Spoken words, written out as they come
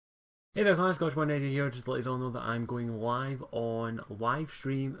Hey there guys, Scottish180 here, just to let you all know that I'm going live on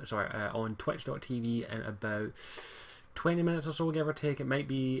on twitch.tv in about 20 minutes or so, give or take. It might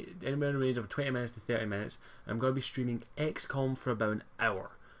be anywhere in the range of 20 minutes to 30 minutes. I'm going to be streaming XCOM for about an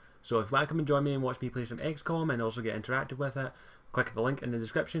hour. So if you want to come and join me and watch me play some XCOM and also get interactive with it, click the link in the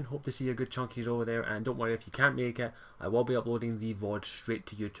description. Hope to see a good chunkies over there, and don't worry if you can't make it, I will be uploading the VOD straight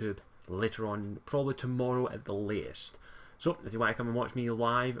to YouTube later on, probably tomorrow at the latest. So, if you want to come and watch me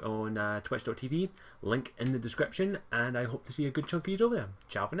live on twitch.tv, link in the description, and I hope to see a good chunk of you over there.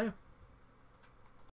 Ciao for now.